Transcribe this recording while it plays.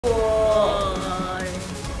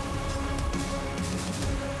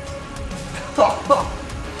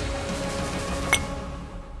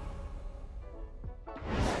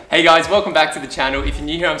Hey guys, welcome back to the channel. If you're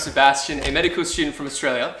new here, I'm Sebastian, a medical student from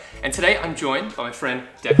Australia. And today I'm joined by my friend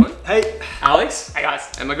Declan. Hey. Alex. Hey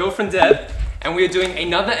guys. And my girlfriend Deb. And we are doing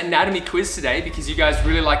another anatomy quiz today because you guys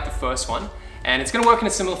really liked the first one. And it's gonna work in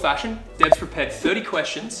a similar fashion. Deb's prepared 30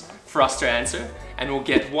 questions for us to answer, and we'll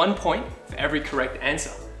get 1 point for every correct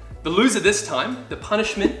answer. The loser this time, the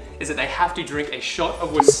punishment is that they have to drink a shot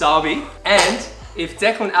of wasabi, and if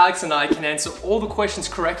Declan, Alex and I can answer all the questions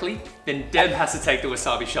correctly, then Deb has to take the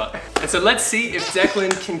wasabi shot. And so let's see if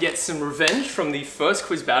Declan can get some revenge from the first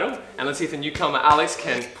quiz battle, and let's see if the newcomer Alex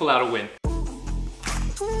can pull out a win.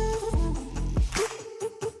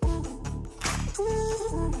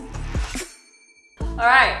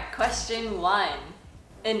 Alright, question 1.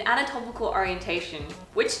 In anatomical orientation,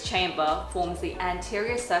 which chamber forms the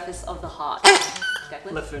anterior surface of the heart?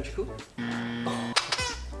 Declan? Left ventricle.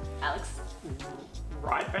 Alex?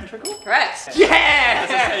 Right ventricle? Correct!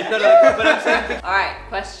 Yeah! But I'm saying... Alright,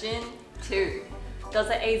 question 2. Does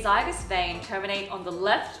the azygous vein terminate on the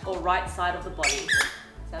left or right side of the body?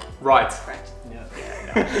 Right. Correct. Yeah.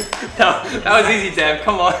 That was easy, Deb,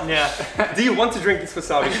 come on. Yeah. Do you want to drink this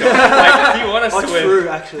wasabi shot? Like, do you want us to win? True,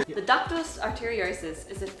 actually. The ductus arteriosus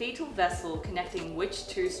is a fetal vessel connecting which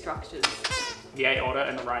two structures? The aorta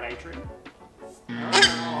and the right atrium.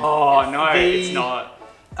 Oh no, it's not.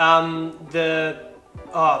 The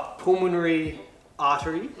pulmonary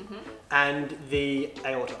artery and the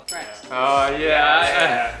aorta. Correct. Oh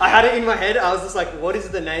yeah. I had it in my head. I was just like, what is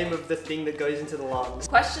the name of the thing that goes into the lungs?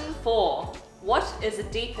 Question 4. What is the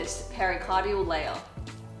deepest pericardial layer?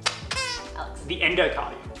 Alex. The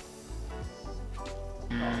endocardium.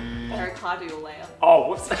 Pericardial layer. Oh,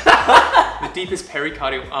 whoops. The deepest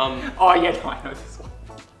pericardial, Oh yeah, no, I know this one.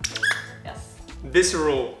 Yes.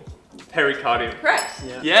 visceral pericardium. Correct.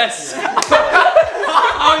 Yeah. Yes! Yeah.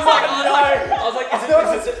 I was like, oh no! I was like,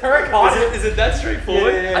 is it pericardium? Is it that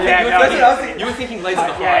straightforward? Yeah. I think you were thinking laser of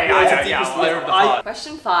the heart. Yeah, It's yeah, the deepest yeah. layer of the heart.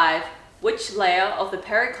 Question 5. Which layer of the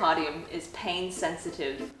pericardium is pain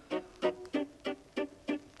sensitive?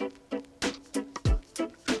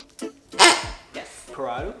 Yes.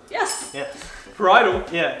 Parietal? Yes. Yeah. Parietal?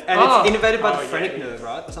 Yeah. And it's innervated by the phrenic nerve,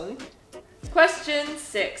 right? Or something? Question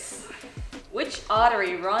 6. Which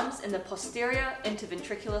artery runs in the posterior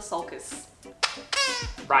interventricular sulcus?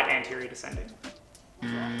 Right anterior descending.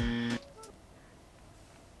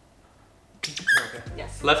 Okay.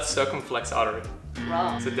 Yes. Left circumflex artery.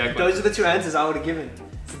 Wrong. So Declan. Those are the two answers I would have given.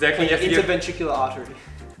 So Declan, you have to give... Interventricular artery.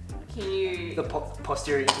 Can you... The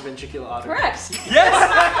posterior interventricular artery. Correct. Yes!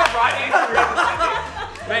 Right anterior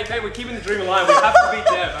descending. Mate, we're keeping the dream alive. We have to beat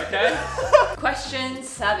Deb, okay? Question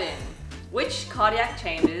 7. Which cardiac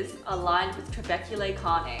chambers are lined with trabeculae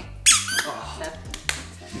carnae? Seth?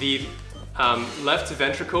 The left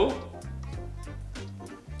ventricle,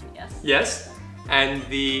 Yes. yes, and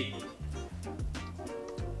the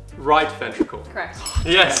right ventricle. Correct.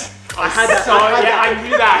 Yes. I had that. So I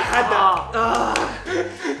knew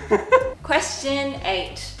that. Question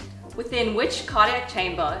 8. Within which cardiac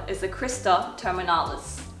chamber is the crista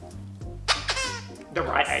terminalis? The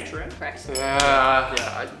right atrium. Correct.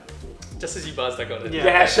 Yeah. Just as you buzzed, I got it.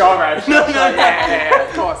 Yeah, sure, right. Yeah,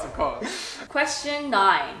 of course. Question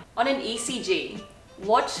 9. On an ECG,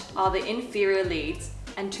 what are the inferior leads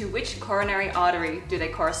and to which coronary artery do they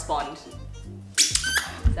correspond?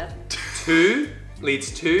 Seth? 2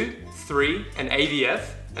 leads 2, 3, and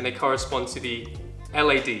AVF, and they correspond to the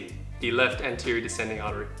LAD, the left anterior descending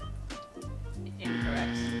artery.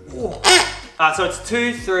 Incorrect. So it's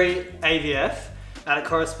 2, 3, AVF, and it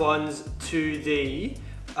corresponds to the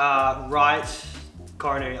right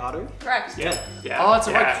coronary artery. Correct. Yeah. Oh, it's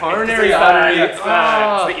a right coronary It's artery. It's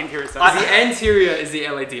the inferior surface. The anterior is the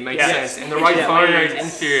LAD, makes sense, and the right coronary is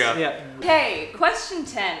inferior. Yeah. Okay, question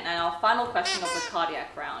 10 and our final question of the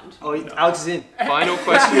cardiac round. Oh, Alex is in. Final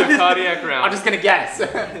question of cardiac round. I'm just gonna guess.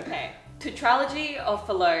 Okay. Tetralogy of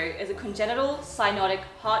Fallot is a congenital cyanotic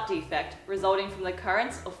heart defect resulting from the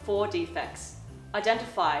occurrence of 4 defects.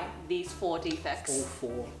 Identify these 4 All defects.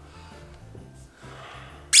 4.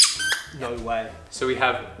 No way. So we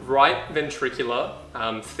have right ventricular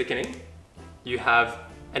thickening. You have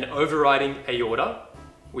an overriding aorta.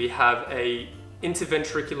 We have a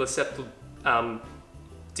interventricular septal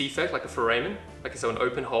defect, like a foramen, like so an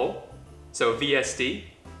open hole. So a VSD,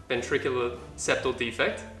 ventricular septal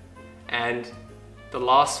defect. And the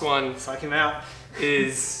last one Psych him out.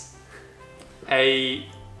 is a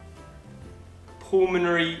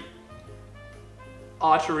pulmonary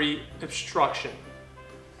artery obstruction.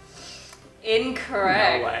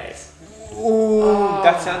 Incorrect. No way. Ooh,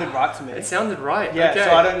 that sounded right to me. It sounded right. Yeah, okay.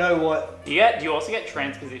 so I don't know what. Do you also get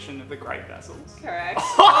transposition of the great vessels? Correct.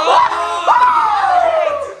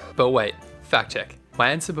 But wait, fact check. My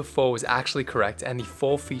answer before was actually correct, and the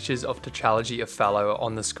 4 features of tetralogy of Fallot are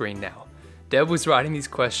on the screen now. Deb was writing these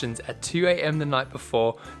questions at 2 AM the night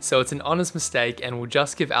before, so it's an honest mistake and we'll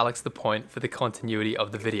just give Alex the point for the continuity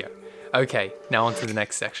of the video. Okay, now on to the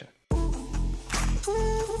next section.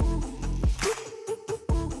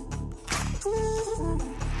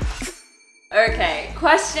 Okay,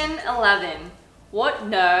 question 11. What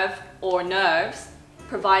nerve or nerves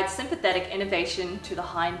provide sympathetic innervation to the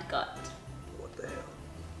hindgut? What the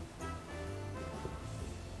hell?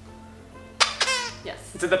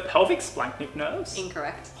 Yes. Is it the pelvic splanchnic nerves?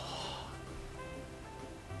 Incorrect.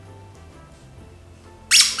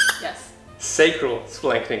 Yes. Sacral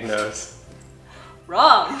splanchnic nerves.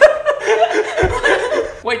 Wrong.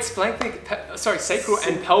 Wait, sacral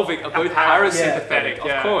and pelvic are both parasympathetic,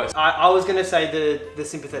 Yeah. of course. I was gonna say the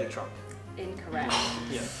sympathetic trunk. Incorrect.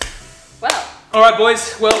 Yeah. Well, Alright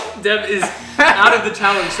boys, well Deb is out of the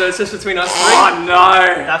challenge, so it's just between us 3. Oh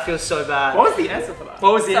no! That feels so bad. What was the answer for that?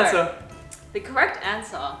 What was the So- answer? the correct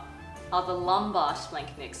answer are the lumbar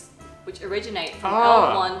splanchnics, which originate from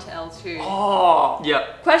Ah. L1 to L2. Oh!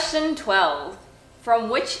 Yep. Question 12. From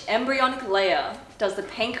which embryonic layer does the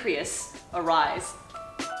pancreas arise?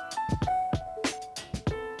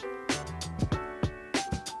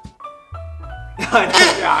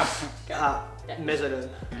 Yeah. Mesoderm.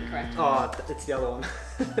 Incorrect. Oh, it's the other one.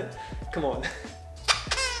 Come on.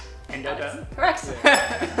 Endoderm? Correct.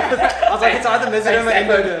 I was like, it's either mesoderm or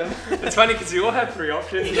endoderm. It's funny because you all have 3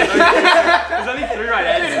 options. There's only 3 right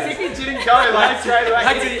answers. If you didn't go like straight away.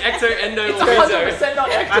 Had to be ecto, endo, It's or meso. 100% not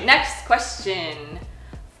active. Next question.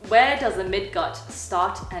 Where does the midgut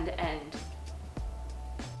start and end?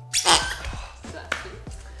 Sebastian.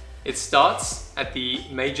 It starts at the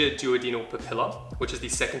major duodenal papilla, which is the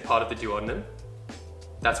second part of the duodenum.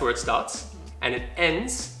 That's where it starts. And it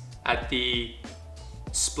ends at the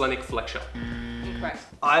splenic flexure. Incorrect.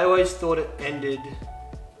 I always thought it ended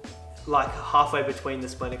like halfway between the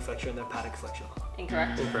splenic flexure and the hepatic flexure.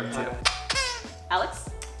 Incorrect. Correct, Okay. Alex?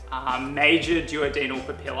 Major duodenal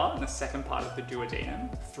papilla in the second part of the duodenum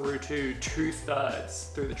through to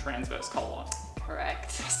 2/3 through the transverse colon.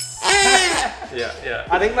 Correct. Yeah.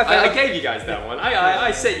 I think my I favorite. gave you guys that one.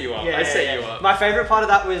 I set you up. I set you up. My favorite part of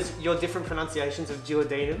that was your different pronunciations of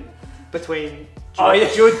duodenum between Oh, yeah.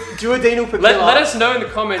 duodenal papilla. Let us know in the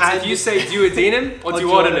comments if And- you say duodenum or Or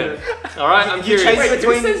duodenum. Alright, I'm You curious. change Wait,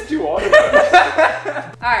 between. who says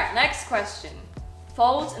duodenum? Alright, next question.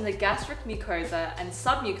 Folds in the gastric mucosa and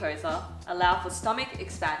submucosa allow for stomach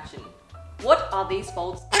expansion. What are these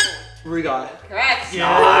folds called? Rugai. Correct.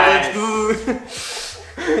 Yeah, Nice. let's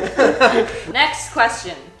go. Next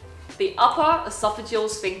question. The upper esophageal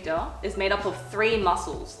sphincter is made up of 3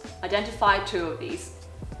 muscles. Identify 2 of these.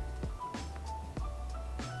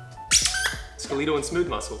 Skeletal and smooth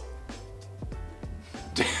muscle.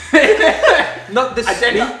 Not the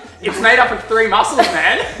It's made up of 3 muscles,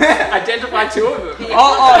 man. Identify 2 of them.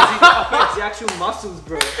 it's the actual muscles,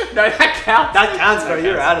 bro. No, that counts. That counts, bro.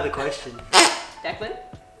 You're out of the question. Declan?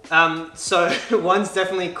 So one's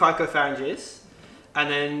definitely cricopharyngeus, and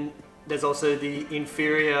then there's also the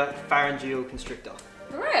inferior pharyngeal constrictor.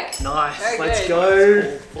 Correct. Nice. Very Let's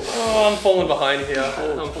good. go. Oh, I'm falling behind here.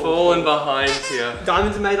 I'm falling behind here.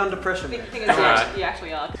 Diamonds are made under pressure, man. Thing is, Alright. you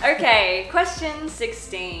actually are. Okay, question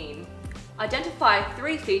 16. Identify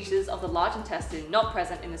 3 features of the large intestine not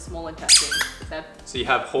present in the small intestine. Seb? So you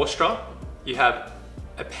have haustra, you have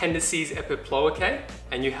appendices epiploicae,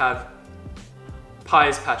 and you have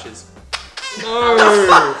Peyer's patches.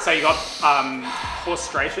 No. So you got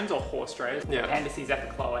horstrations or horstrae, Yeah. appendices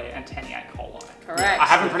epicloae, and tenniae coli. Correct. I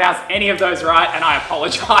haven't pronounced any of those right, and I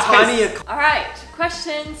apologise. Tiny. Alright,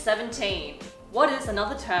 question 17. What is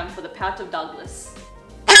another term for the pouch of Douglas?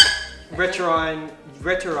 Retrouterine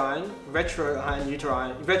retrouterine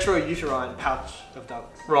pouch of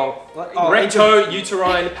Douglas. Wrong. What?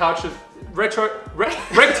 Recto-uterine pouch of...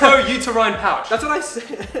 Recto-uterine pouch. That's what I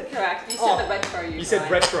said. Correct. You said Oh. the retro. You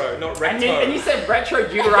said retro, not recto. And you said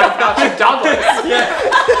retro-uterine pouch of Douglas.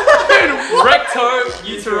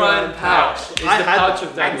 Recto-uterine pouch is I the had pouch that.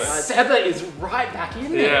 of And Douglas. Seba is right back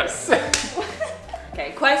in Yeah. this.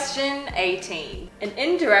 Okay, question 18. An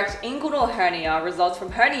indirect inguinal hernia results from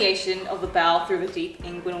herniation of the bowel through the deep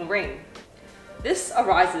inguinal ring. This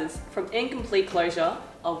arises from incomplete closure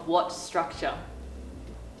of what structure?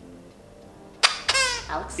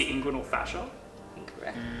 Alex? The inguinal fascia.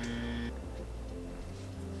 Incorrect.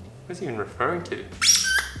 What's he even referring to?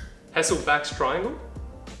 Hasselbalch's triangle?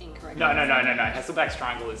 Incorrect. correct No. answer. Hasselback's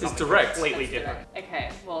triangle is something direct. completely That's different. direct. Okay,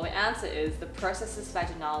 well the answer is the processus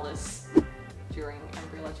vaginalis during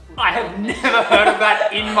embryological I have development. never heard of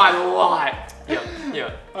that in my life.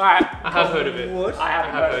 Yeah. Alright. I have heard of it. What? I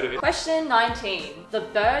haven't heard of it. Question 19. The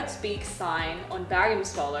bird's beak sign on barium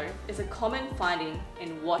swallow is a common finding in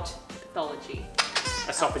what pathology?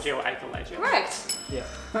 Esophageal achalasia. Correct. Yeah.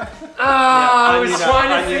 I I was knew that.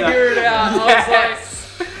 trying I to knew figure it out. I was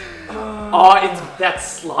Oh, that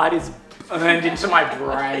slide is burned into my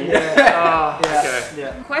brain.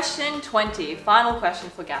 Yeah. Question 20. Final question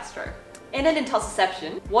for gastro. In an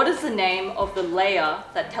intussusception, what is the name of the layer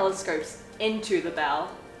that telescopes into the bowel?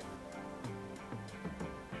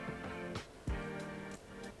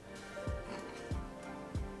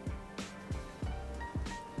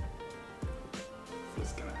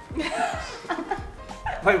 What's gonna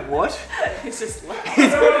Wait, what? It's just like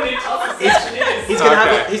He's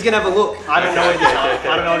gonna have a look. I don't know what it is.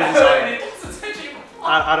 I don't know what it is.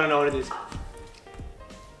 I don't know what it is.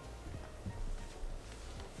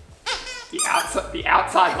 The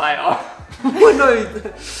outside layer. What? No.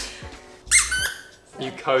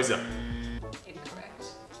 Mucosa. incorrect.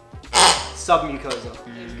 Submucosa.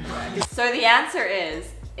 Incorrect. So the answer is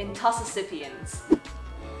intussuscipiens.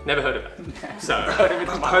 Never heard of it. So,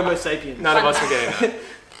 Homo sapiens. none of us are getting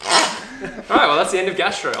that. Alright, well that's the end of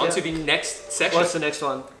gastro. On to the next section. What's the next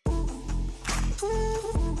one?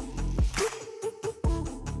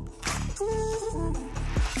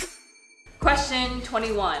 Question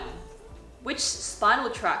 21. Which spinal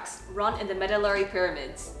tracts run in the medullary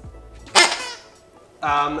pyramids?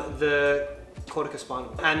 The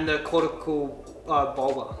corticospinal and the cortical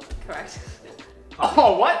bulba. Correct.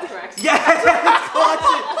 Oh, what? Correct. Yes!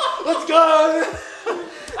 Let's go!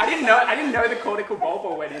 I didn't know the cortical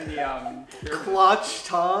bulba went in the Clutch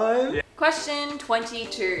time. Question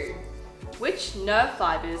 22. Which nerve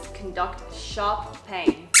fibers conduct sharp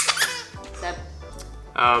pain? Seb.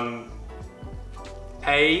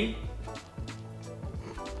 A.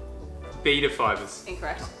 Beta fibers.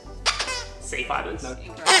 Incorrect. C fibers. No.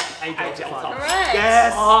 Incorrect. A delta. delta. Correct.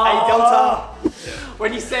 Yes! Oh. A delta.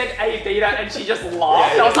 When you said A beta and she just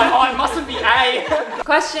laughed, I was like, oh, it mustn't be A.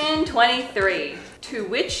 Question 23. To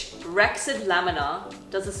which rexid lamina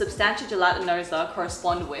does the substantia gelatinosa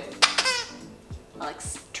correspond with?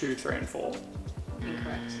 Alex. 2, 3, and 4.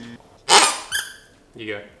 Incorrect. You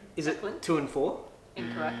go. Is it 2 and 4?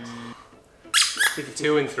 Incorrect.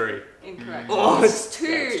 2 and 3. Incorrect. Oh, it's 2.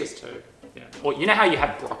 Yeah, it's just 2. Yeah. Well, you know how you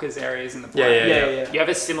have Broca's areas in the Yeah, brain? Yeah. You have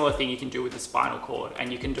a similar thing you can do with the spinal cord, and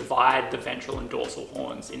you can divide the ventral and dorsal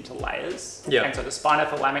horns into layers. Yeah. And so the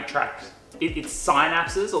spinothalamic tract, its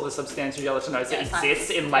synapses, or the substantia gelatinosa, Yeah, exists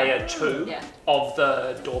synapses. in layer 2 Yeah. of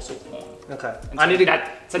the dorsal horn. Okay. And I so need to.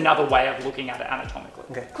 that's another way of looking at it anatomically.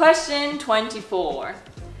 Okay. Question 24.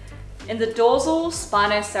 In the dorsal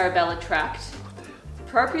spinocerebellar tract,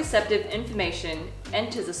 proprioceptive information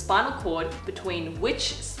enters the spinal cord between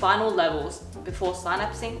which spinal levels before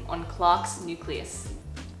synapsing on Clark's nucleus?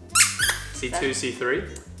 C2, C3.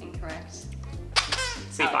 Incorrect.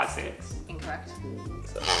 C5, C6. Incorrect.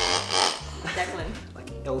 Declan. Like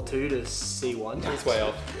L2 to C1. It's way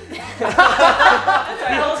off.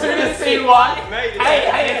 L2 to C1.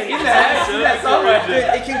 Hey, it's in there. It's in there somewhere. Dude,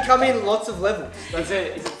 it can come in lots of levels. Is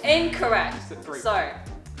it Incorrect. three? So,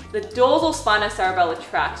 the dorsal spinocerebellar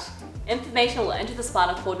tract, information will enter the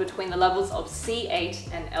spinal cord between the levels of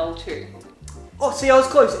C8 and L2. Oh, see, I was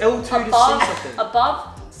close. L2 to C something.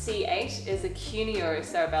 Above C8 is the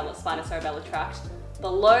cuneo-cerebellar spinocerebellar tract.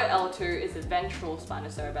 Below L2 is the ventral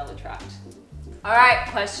spinocerebellar tract. Alright,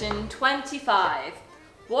 question 25.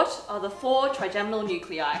 What are the 4 trigeminal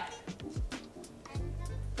nuclei?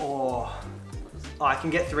 Oh, I can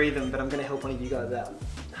get 3 of them, but I'm going to help one of you guys out.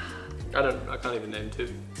 I can't even name 2.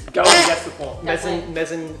 Go and guess the 4. That's it.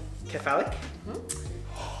 Mesencephalic.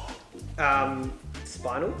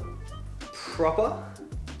 Spinal. Proper.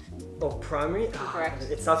 Or primary. Incorrect.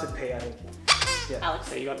 It starts with P, I think. Yeah. Alex.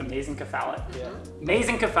 So you got the mesencephalic. Yeah.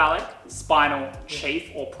 Mesencephalic, spinal,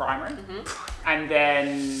 chief or primary. And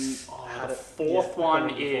then the fourth one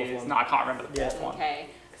is... No, I can't remember the fourth one. Okay,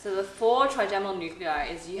 so the 4 trigeminal nuclei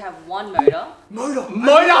is you have 1 motor. Motor.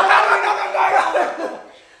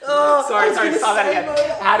 Sorry, start that again.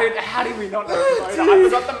 How did we not know the motor? I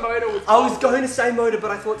forgot the motor was... I was going to say motor,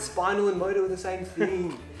 but I thought spinal and motor were the same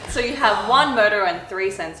thing. So you have 1 motor and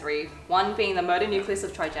 3 sensory, 1 being the motor nucleus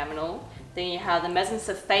of trigeminal, then you have the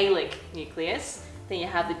mesencephalic nucleus, then you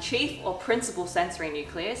have the chief or principal sensory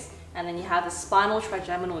nucleus, and then you have the spinal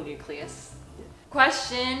trigeminal nucleus.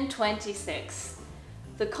 Question 26.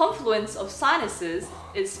 The confluence of sinuses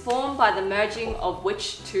is formed by the merging of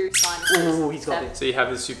which two sinuses? Ooh, he's got Seb? it. So you have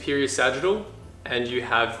the superior sagittal and you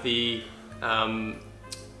have the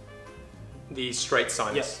straight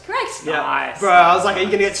sinus. Yes. Correct. Yeah. Nice. Bro, I was like, are you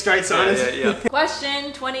gonna get straight sinus? Yeah.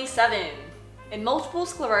 Question 27. In multiple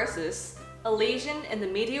sclerosis, a lesion in the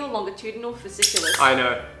medial longitudinal fasciculus. I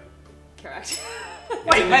know. Correct.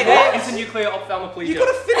 Wait, hey. Internuclear ophthalmoplegia. You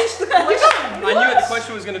gotta finish the question. I knew what the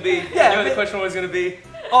question was going to be. Yeah, I knew what the but- question was going to be.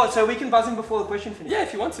 Oh, so we can buzz in before the question finishes? Yeah,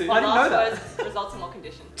 if you want to. I didn't know that. Last words results in what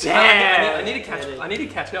condition? Damn. I need to catch. I need to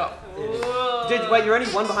catch up. Dude, wait, you're only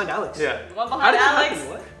one behind Alex. Yeah. One How behind did that Alex. happen?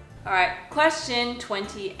 What? Alright, question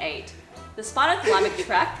 28. The spinothalamic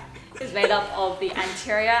tract is made up of the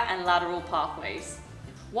anterior and lateral pathways.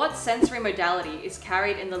 What sensory modality is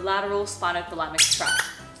carried in the lateral spinothalamic tract?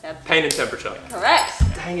 Seb? Pain and temperature. Correct.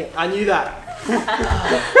 Dang it, I knew that.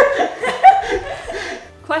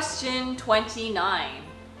 Question 29.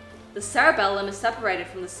 The cerebellum is separated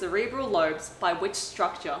from the cerebral lobes by which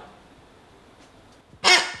structure?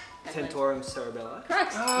 Tentorium cerebelli.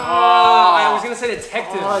 Correct. Oh, I was going to say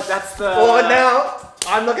detective. Oh, that's the. Well, now,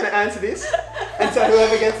 I'm not gonna answer this. And so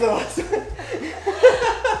whoever gets the last one.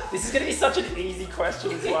 This is gonna be such an easy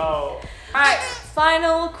question as well. Alright,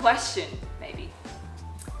 final question, maybe.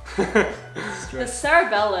 The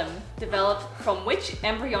cerebellum developed from which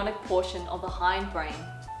embryonic portion of the hindbrain?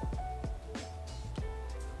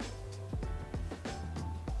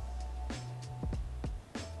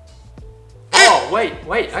 Oh,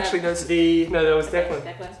 wait. Actually, no. The That was Declan.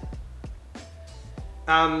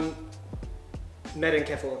 Declan.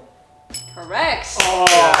 medencephalon. Correct.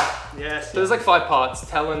 Oh, yes. So there's like 5 parts: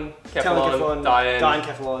 telon, cephalon, dian,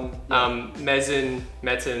 Diencephalon. mesin,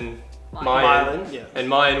 metin, Myelin. myelin. Myelin, yeah. And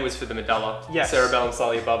myelin was for the medulla. Yes. Cerebellum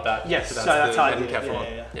slightly above that. Yes, So so that's, that's how I the did it.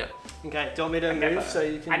 medencephalon. Yeah. Okay, do you want me to never- move so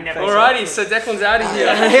you can... I never- face Alrighty, so Declan's out of here.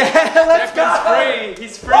 Yeah, let's go! Declan's free.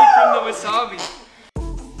 He's free from the wasabi.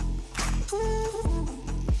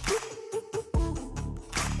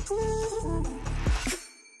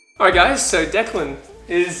 Alright guys, so Declan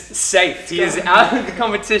is safe. He is out of the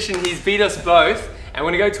competition. He's beat us both. And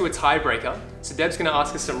we're going to go to a tiebreaker. So Deb's going to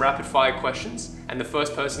ask us some rapid fire questions. And the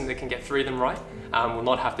first person that can get 3 of them right will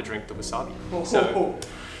not have to drink the wasabi. So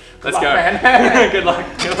let's go. man. Good luck.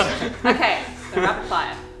 Good luck. Okay, so rapid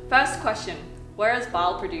fire. First question. Where is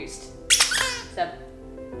bile produced? Seb.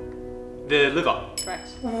 The liver. Correct.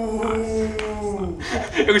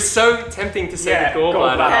 It was so tempting to say Yeah, the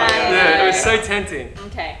gallbladder. gallbladder. Yeah, it was so tempting.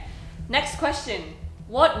 Okay. Next question.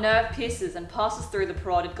 What nerve pierces and passes through the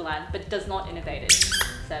parotid gland but does not innervate it?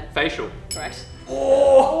 Seb. Facial. Correct.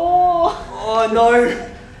 Oh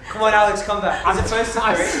no! Come on, Alex, come back. Is it first to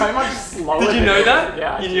I'm 3? so much slower. Did you than know him. that?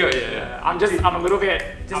 Yeah. I You do. knew it, yeah. I'm a little bit.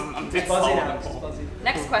 I'm a bit Just buzz in, slower Alex. than Just Paul. buzz in.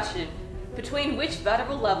 Next question. Between which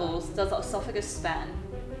vertebral levels does the esophagus span?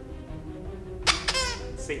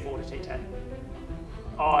 C4 to T10.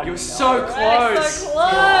 Oh, You were no. so Right, close. so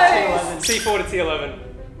close. C4 to T11.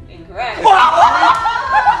 Incorrect.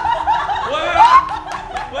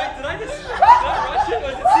 Wait, did I rush it?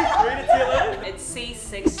 Was it C3 to T11? It's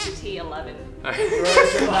C6 to T11. I've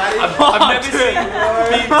never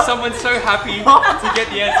seen someone so happy to get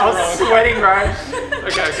the answer I was wrong. sweating, bro.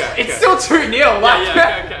 Okay. It's still 2-0. Like,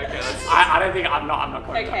 Okay. Let's- I don't think I'm not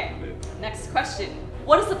quite. Okay. Next question.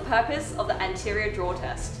 What is the purpose of the anterior draw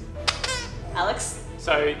test? Alex?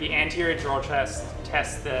 So the anterior draw test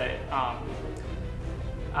tests the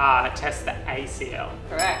ACL.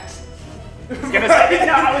 Correct. I was gonna say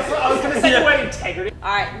I was gonna say the word integrity.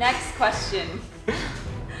 Alright, next question.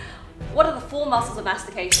 What are the 4 muscles of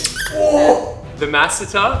mastication? The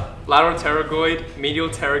masseter, lateral pterygoid, medial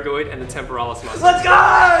pterygoid, and the temporalis muscle. Let's go!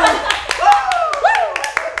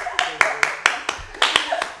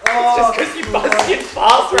 Just because you buzzed in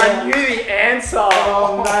faster, I knew the answer.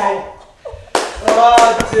 Oh, mate.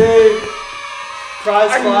 Oh, dude.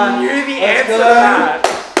 Prize I fly. knew the Let's answer go. to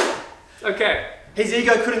that. Okay. His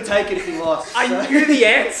ego couldn't take it if he lost. I so- knew the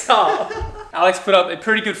answer. Alex put up a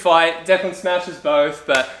pretty good fight. Declan smashes both,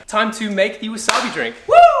 but time to make the wasabi drink.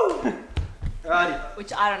 Woo! Alrighty.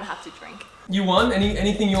 Which I don't have to drink. You won?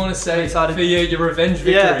 Anything you want to say excited. for your revenge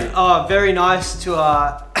victory? Yeah, very nice to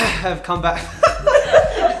have come back.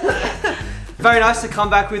 Very nice to come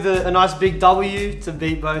back with a nice big W to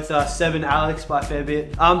beat both Seb and Alex by a fair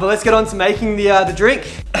bit. But let's get on to making the drink.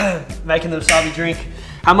 Making the wasabi drink.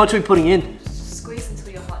 How much are we putting in? Squeeze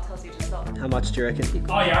until your heart tells you to stop. How much do you reckon?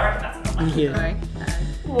 Oh yeah, I reckon that's enough. Yeah. Right.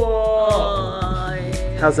 Whoa.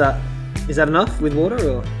 Yeah. How's that? Is that enough with water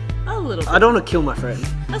or? A little I don't want to kill my friend.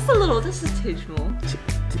 That's a little, this is too small.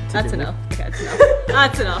 That's enough. Okay, that's enough.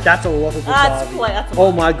 That's enough. That's a lot of That's wasabi. play, that's a Oh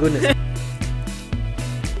lot. my goodness.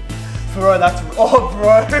 Bro, that's... Oh,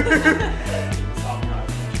 bro.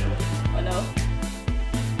 I know.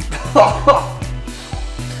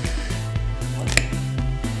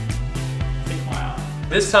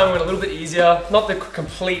 This time we went a little bit easier. Not the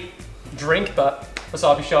complete drink, but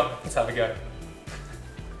wasabi shot. Let's have a go.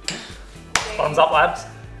 Thumbs up, lads.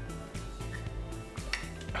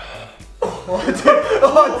 Oh, dude.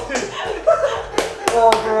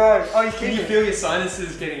 Oh, bro. Oh, you Can you feel your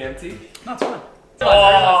sinuses getting empty? No, it's fine.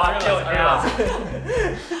 Oh, I feel it now.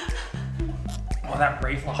 Oh, that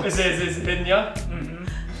reflux. Is it hitting you? Mm-hmm.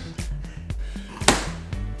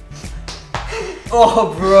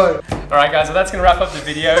 Oh, bro. Alright guys, well that's going to wrap up the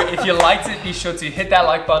video. If you liked it, be sure to hit that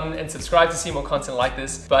like button and subscribe to see more content like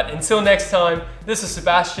this. But until next time, this is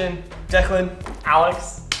Sebastian. Declan.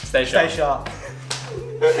 Alex. Stay sharp. Stay sharp.